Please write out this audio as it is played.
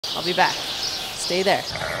I'll be back. Stay there.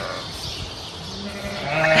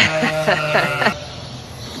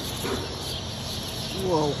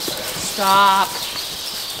 Whoa. Stop.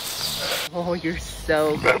 Oh, you're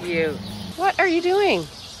so cute. What are you doing?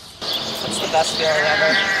 That's the best feeling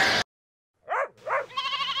ever.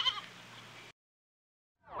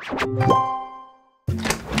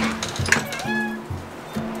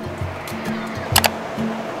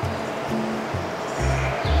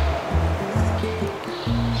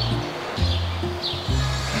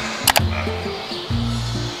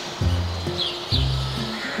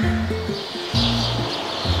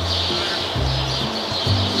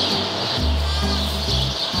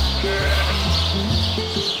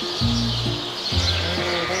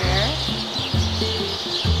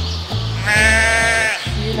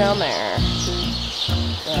 Down there.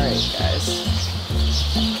 Alright, guys.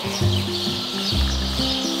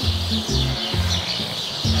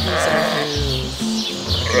 These are who's.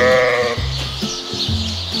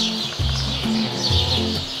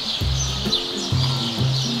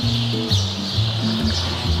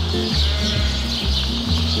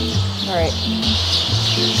 Alright.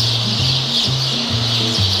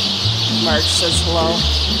 Marge says hello.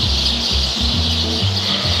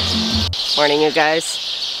 Morning, you guys.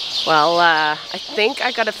 Well, I think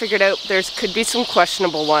I got it figured out. There could be some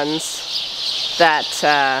questionable ones that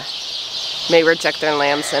may reject their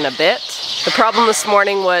lambs in a bit. The problem this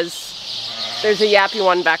morning was there's a yappy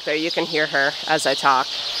one back there. You can hear her as I talk,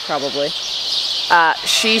 probably.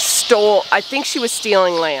 She stole, I think she was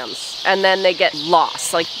stealing lambs, and then they get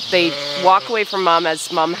lost. Like, they walk away from mom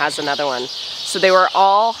as mom has another one. So they were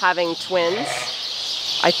all having twins.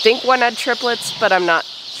 I think one had triplets, but I'm not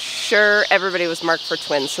sure. Everybody was marked for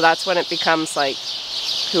twins, so that's when it becomes like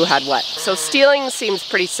who had what. So stealing seems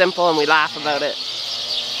pretty simple and we laugh about it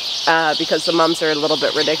because the mums are a little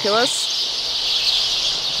bit ridiculous,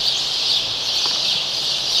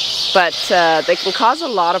 but they can cause a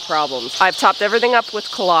lot of problems. I've topped everything up with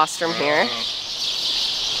colostrum here,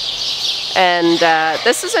 and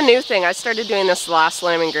this is a new thing. I started doing this last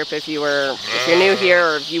lambing group. If you're new here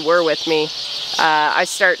or if you were with me, I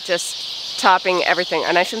start just topping everything,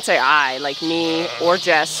 and I shouldn't say I, like me or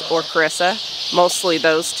Jess or Carissa, mostly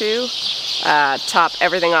those two, top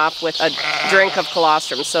everything off with a drink of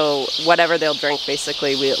colostrum. So whatever they'll drink,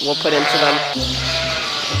 basically, we'll put into them.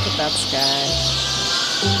 Look at that sky.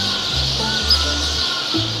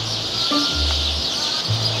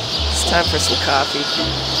 It's time for some coffee.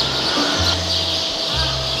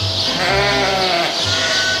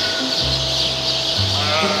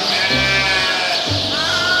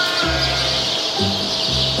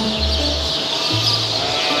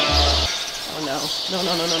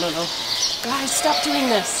 No. Guys, stop doing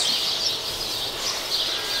this.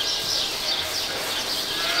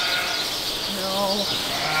 No.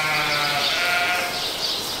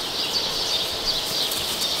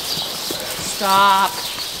 Stop.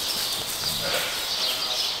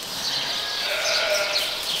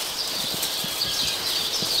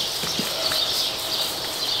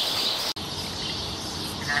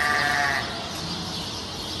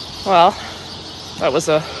 Well, that was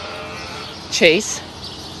a chase.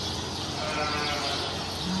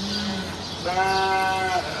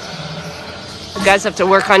 You guys have to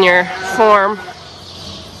work on your form.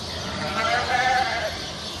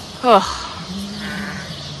 Oh.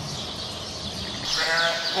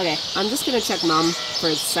 Okay, I'm just gonna check mom for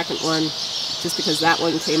the second one, just because that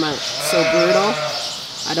one came out so brutal.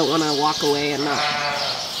 I don't want to walk away and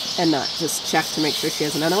not just check to make sure she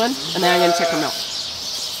has another one, and then I'm gonna check her milk.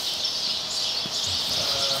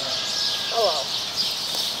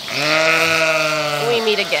 We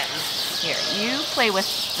meet again. Here, you play with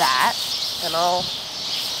that, and I'll...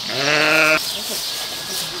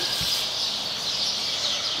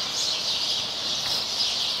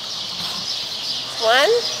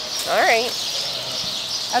 One? Alright.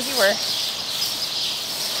 As you were.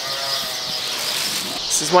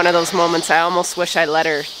 This is one of those moments I almost wish I let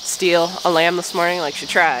her steal a lamb this morning, like she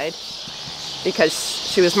tried. Because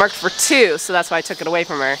she was marked for 2, so that's why I took it away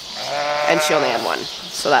from her. And she only had 1.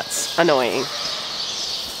 So that's annoying.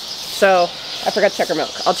 So, I forgot to check her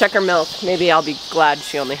milk. I'll check her milk. Maybe I'll be glad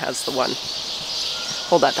she only has the 1.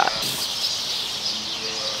 Hold that thought.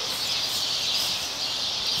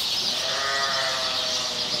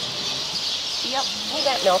 Yep, we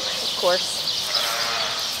got milk, of course.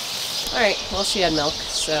 Alright, well, she had milk,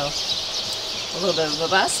 so a little bit of a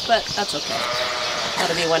bust, but that's okay.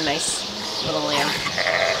 That'll be one nice little lamb.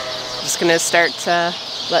 I'm just gonna start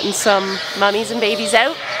letting some mummies and babies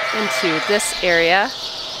out into this area,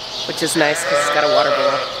 which is nice because it's got a water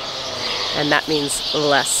bowl, and that means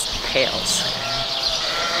less pails.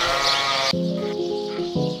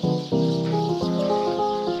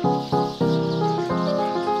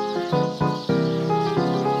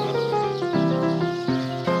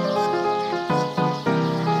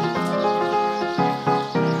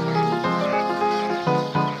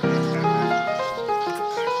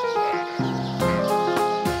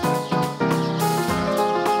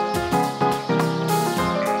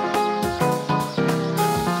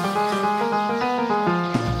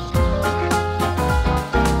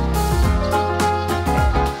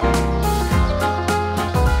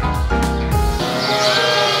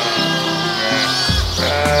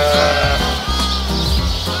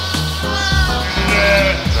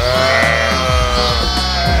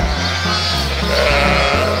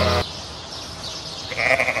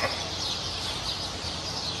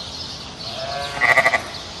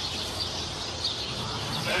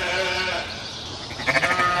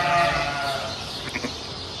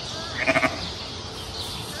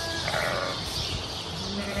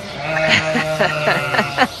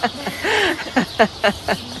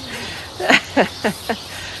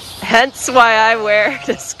 Hence why I wear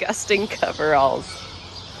disgusting coveralls.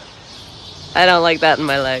 I don't like that in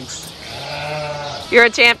my legs. You're a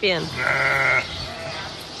champion.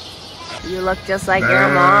 You look just like your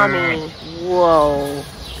mommy. Whoa.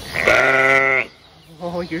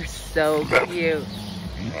 Oh, you're so cute.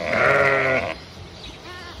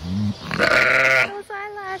 Those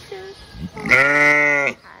eyelashes. Oh.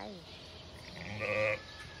 Hi.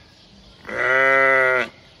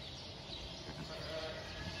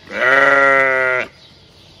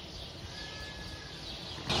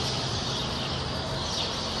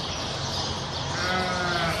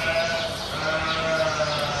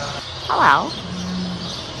 Hello.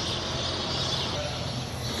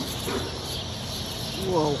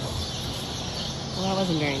 Whoa. Well, that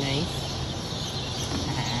wasn't very nice.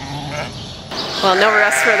 Well, no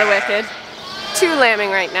rest for the wicked. 2 lambing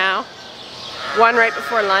right now. 1 right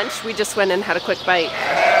before lunch. We just went and had a quick bite.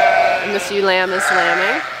 And this ewe lamb is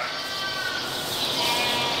lambing.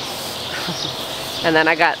 And then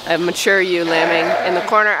I got a mature ewe lambing in the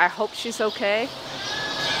corner. I hope she's okay.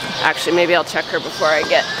 Actually, maybe I'll check her before I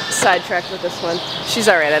get sidetracked with this one. She's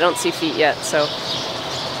alright, I don't see feet yet, so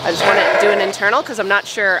I just want to do an internal because I'm not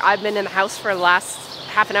sure. I've been in the house for the last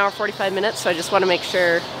half an hour, 45 minutes, so I just want to make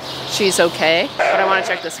sure she's okay. But I want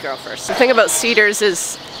to check this girl first. The thing about Cedars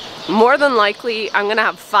is more than likely I'm going to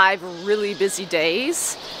have 5 really busy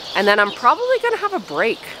days, and then I'm probably going to have a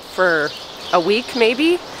break for a week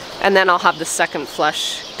maybe, and then I'll have the second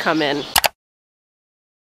flush come in.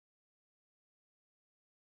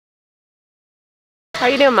 How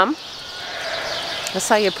you doing, Mom? I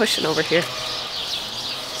saw you pushing over here.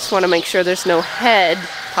 Just want to make sure there's no head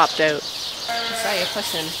popped out. I saw you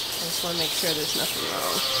pushing. I just want to make sure there's nothing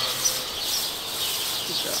wrong.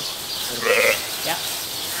 Good girl. Yeah?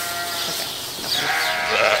 Okay. Nothing.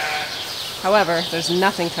 However, there's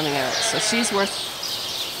nothing coming out. So she's worth...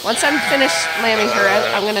 Once I'm finished lambing her out,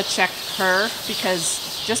 I'm going to check her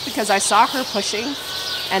just because I saw her pushing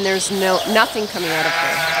and there's nothing coming out of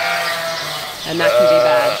her. And that can be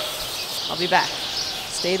bad. I'll be back.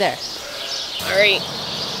 Stay there. Alright.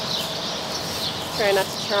 Try not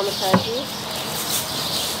to traumatize you.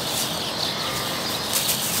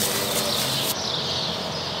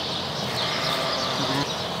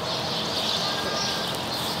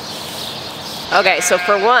 Okay, so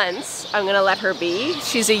for once, I'm gonna let her be.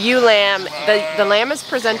 She's a ewe lamb. The lamb is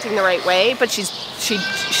presenting the right way, but she's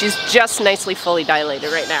just nicely fully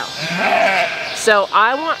dilated right now. So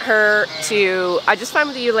I want her to, I just find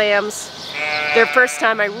with the ewe lambs, their first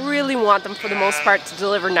time, I really want them for the most part to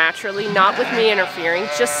deliver naturally, not with me interfering,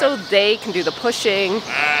 just so they can do the pushing,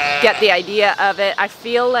 get the idea of it. I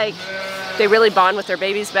feel like they really bond with their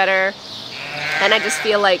babies better, and I just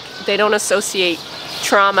feel like they don't associate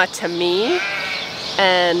trauma to me.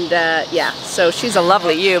 And yeah, so she's a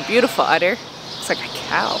lovely ewe, beautiful udder. Looks like a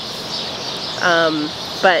cow.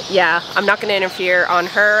 But yeah, I'm not going to interfere on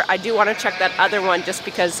her. I do want to check that other one just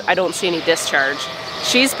because I don't see any discharge.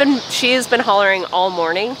 She has been hollering all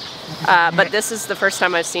morning, but this is the first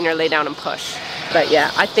time I've seen her lay down and push. But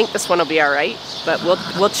yeah, I think this one will be all right. But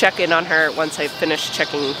we'll check in on her once I finish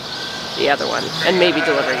checking the other one and maybe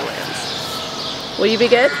delivering lambs. Will you be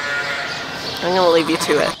good? I'm going to leave you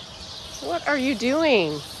to it. What are you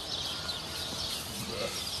doing?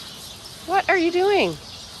 What are you doing?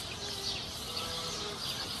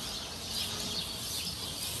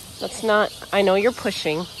 That's not, I know you're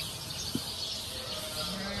pushing.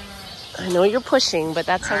 I know you're pushing, but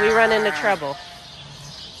that's how we run into trouble.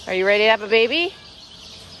 Are you ready to have a baby?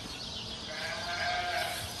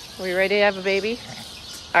 Are we ready to have a baby?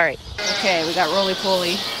 All right. Okay, we got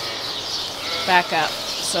roly-poly back up.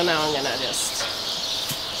 So now I'm gonna just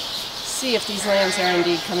see if these lambs are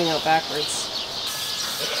indeed coming out backwards.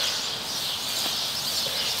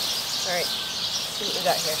 All right, see what we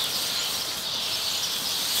got here.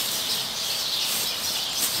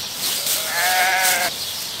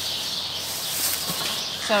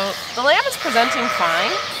 So the lamb is presenting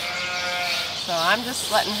fine. So I'm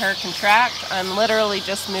just letting her contract. I'm literally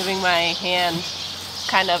just moving my hand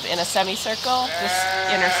kind of in a semicircle, just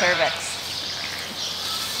inner cervix.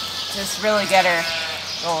 Just really get her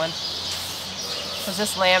going. Because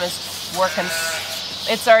this lamb is working.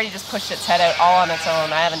 It's already just pushed its head out all on its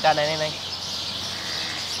own. I haven't done anything.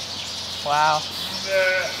 Wow.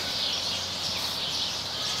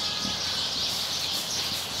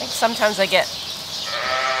 I think sometimes I get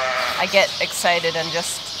excited and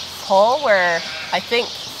just pull, where I think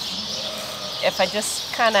if I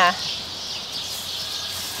just kind of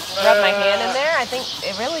rub my hand in there, I think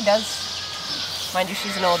it really does Mind you,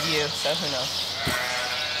 she's an old ewe, so who knows.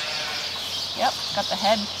 Yep, got the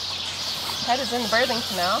head. Head is in the birthing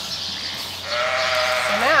canal.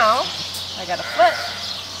 So now, I got a foot.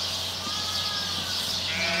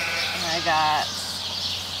 And I got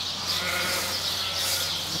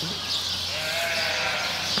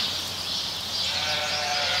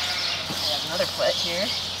another foot here.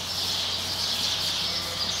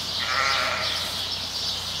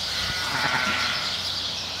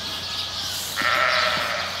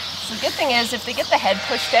 So the good thing is, if they get the head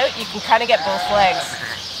pushed out, you can kind of get both legs.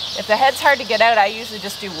 If the head's hard to get out, I usually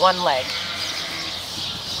just do one leg.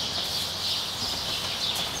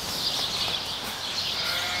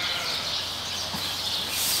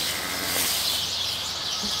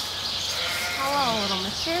 Hello, little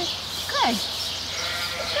mister. Good.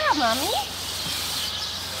 Good job, Mommy.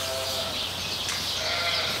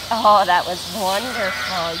 Oh, that was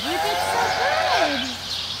wonderful. You did so good.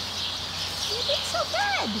 You did so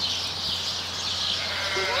good.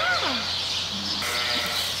 Yeah.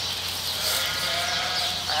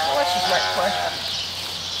 What she's marked for.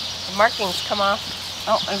 The markings come off.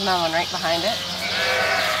 Oh, there's another one right behind it.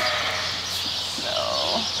 So,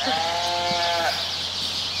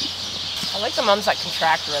 I like the mums that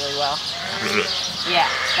contract really well. Yeah,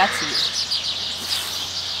 that's you.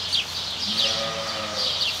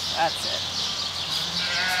 That's it.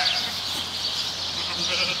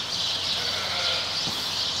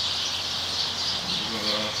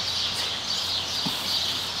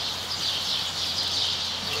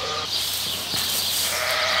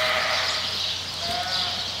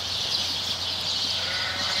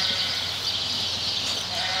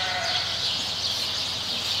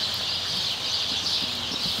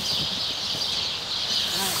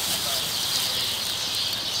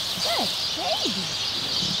 Good baby.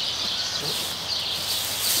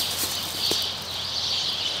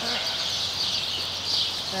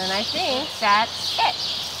 And I think that's it.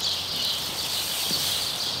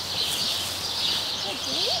 Good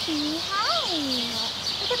baby, hi.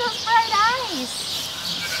 Look at those bright eyes.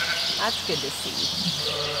 That's good to see.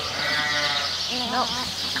 No.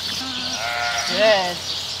 Good.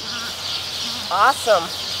 Awesome.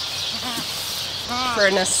 For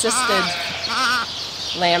an assisted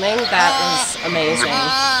lambing, that was amazing.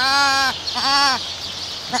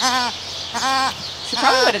 She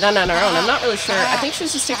probably would have done it on her own. I'm not really sure. I think she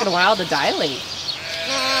was just taking a while to dilate.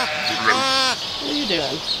 What are you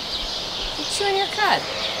doing? You're chewing your cud.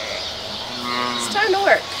 It's time to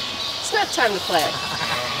work. It's not time to play.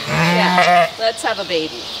 Yeah, let's have a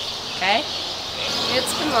baby. Okay?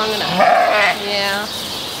 It's been long enough. Yeah.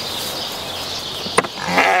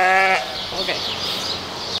 Okay.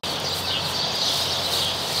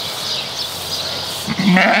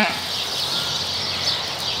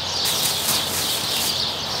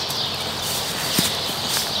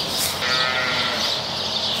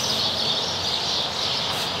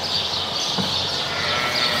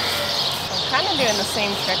 I'm kind of doing the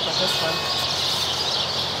same trick with this one.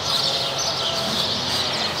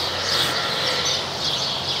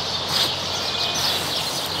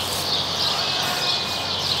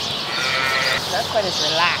 Not quite as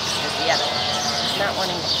relaxed as the other one. She's not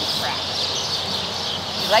wanting to contract.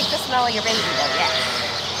 You like the smell of your baby though, yes.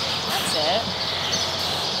 That's it.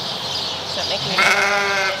 Is that making you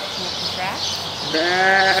contract?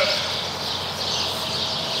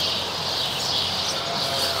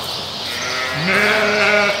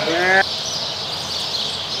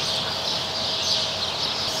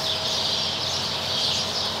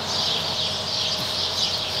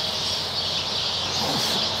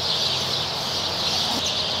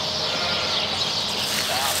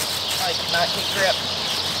 I cannot get grip.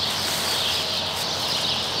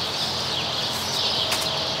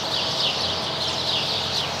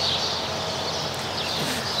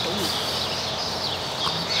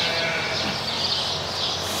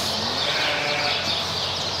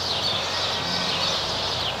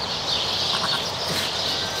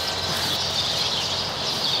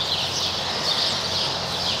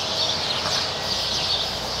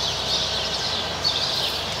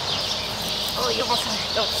 Oh, you almost had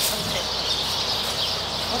it. Don't hit it.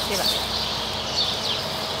 Let's see that.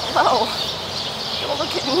 Hello. Don't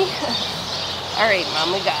look at me. All right,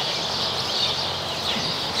 Mom, we got it.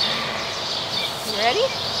 You ready?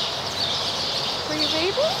 For your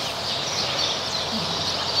baby?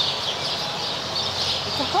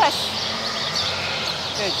 You can push.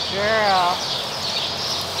 Good girl.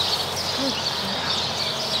 Good girl.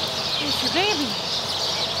 Here's your baby.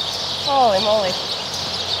 Holy moly.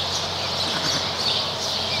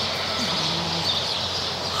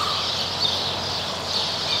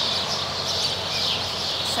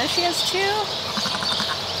 says she has 2.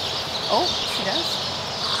 Oh, she does.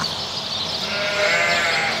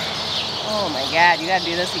 Oh my God, you gotta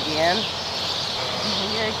do this again.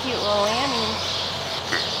 You're a cute little lammy.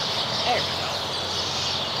 There we go.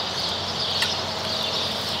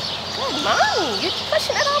 Good mommy, you're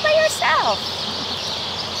pushing it all by yourself.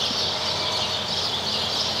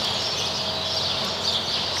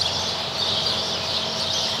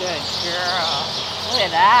 Good girl. Look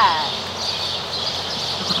at that.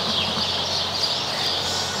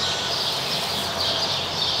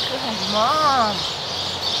 Good mom.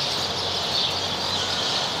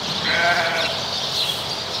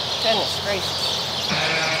 Goodness gracious.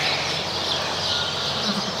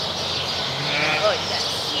 Look,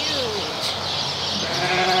 that's huge.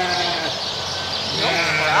 No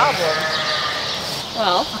problem.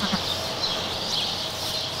 Well,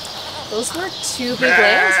 those were 2 big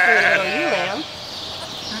lambs for a little ewe lamb.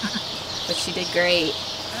 But she did great.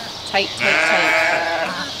 Tight, tight, tight.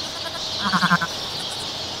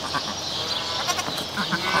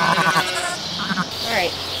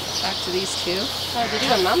 Alright, back to these 2. How are they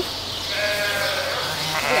doing, Mom?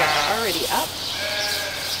 They are already up.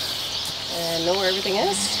 And know where everything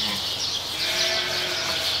is.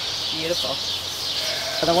 Beautiful.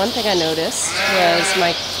 The one thing I noticed was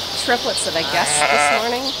my triplets that I guessed this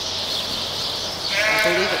morning. I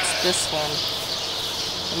believe it's this one.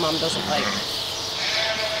 My mom doesn't like.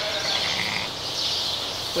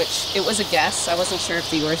 Which, it was a guess. I wasn't sure if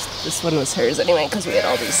this one was hers anyway, because we had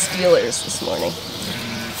all these stealers this morning.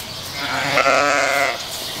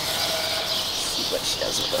 See what she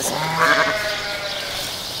does with this one.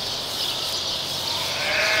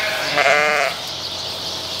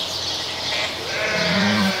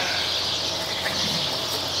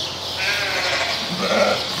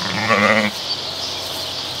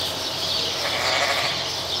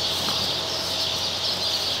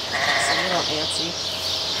 Nancy.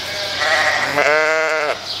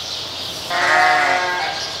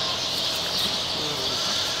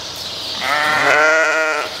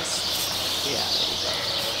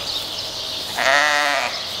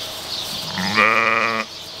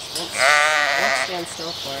 Let's stand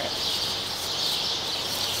still for it.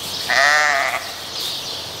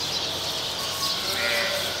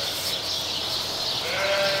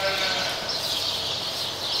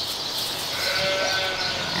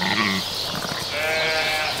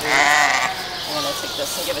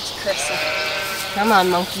 This and give it to Chris. Come on,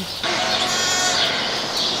 monkey.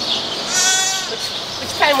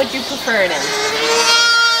 Which kind would you prefer it in?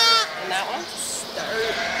 In that one?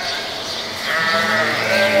 Start.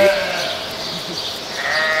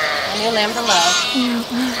 And you lamb to love.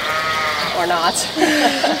 Or not.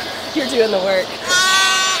 You're doing the work.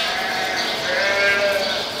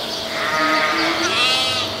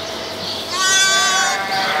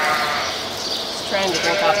 Just trying to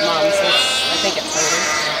drink off Mom since I think it's hungry.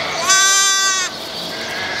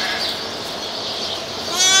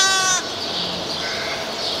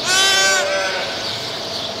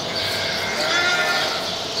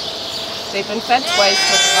 They've been fed twice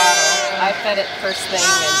with the bottle. I fed it first thing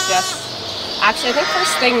and Jess, actually I think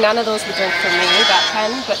first thing none of those would drink for me, that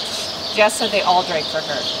pen, but Jess said they all drank for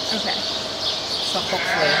her. Okay. So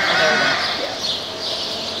hopefully, oh there we go.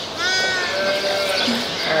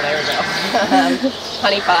 Oh there we go.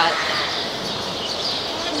 Honey pot.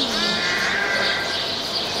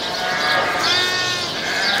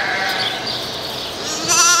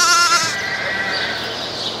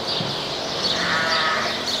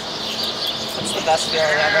 Best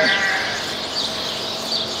feeling ever.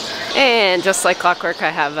 And just like clockwork, I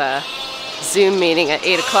have a Zoom meeting at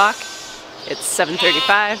 8 o'clock. It's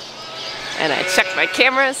 7:35 and I checked my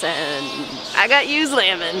cameras and I got used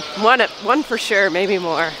lambing. One for sure, maybe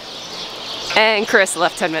more. And Chris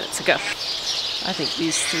left 10 minutes ago. I think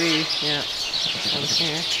these 3, yeah, down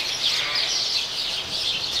here.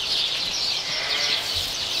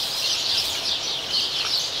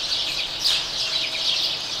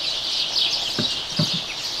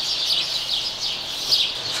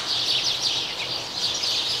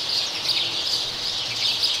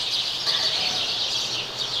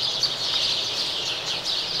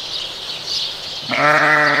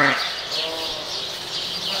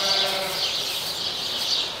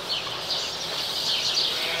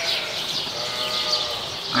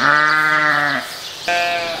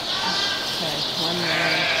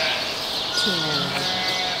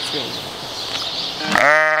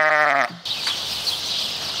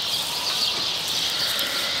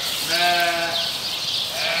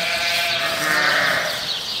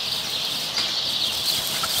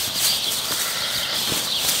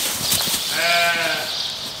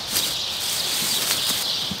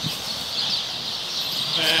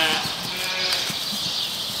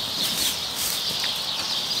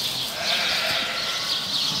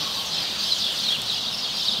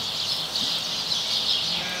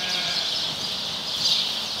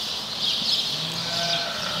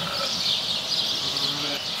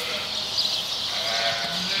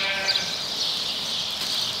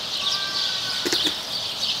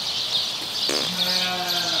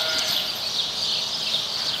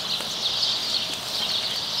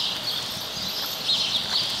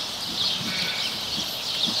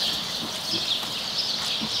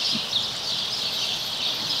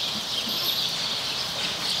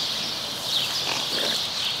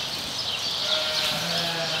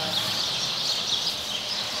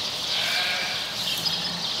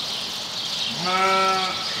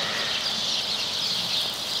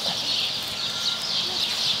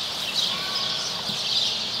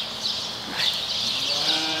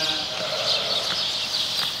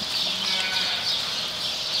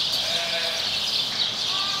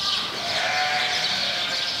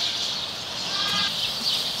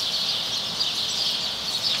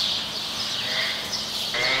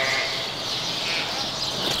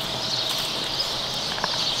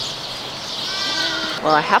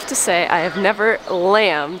 Well, I have to say I have never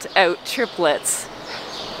lambed out triplets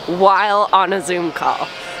while on a Zoom call.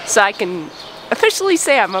 So I can officially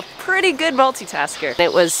say I'm a pretty good multitasker.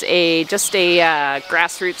 It was just a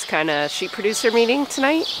grassroots kind of sheep producer meeting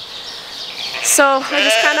tonight. So I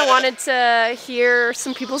just kind of wanted to hear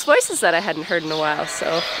some people's voices that I hadn't heard in a while.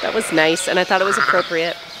 So that was nice, and I thought it was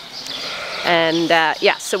appropriate. And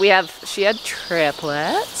yeah, so she had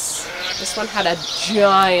triplets. This one had a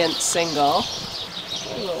giant single.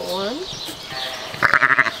 A little one.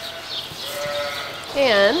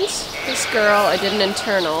 And this girl, I did an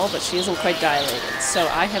internal, but she isn't quite dilated. So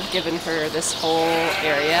I have given her this whole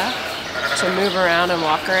area to move around and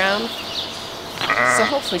walk around. So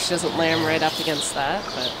hopefully she doesn't lamb right up against that,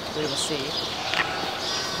 but we will see.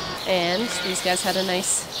 And these guys had a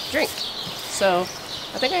nice drink. So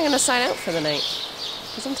I think I'm going to sign out for the night,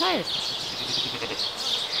 because I'm tired.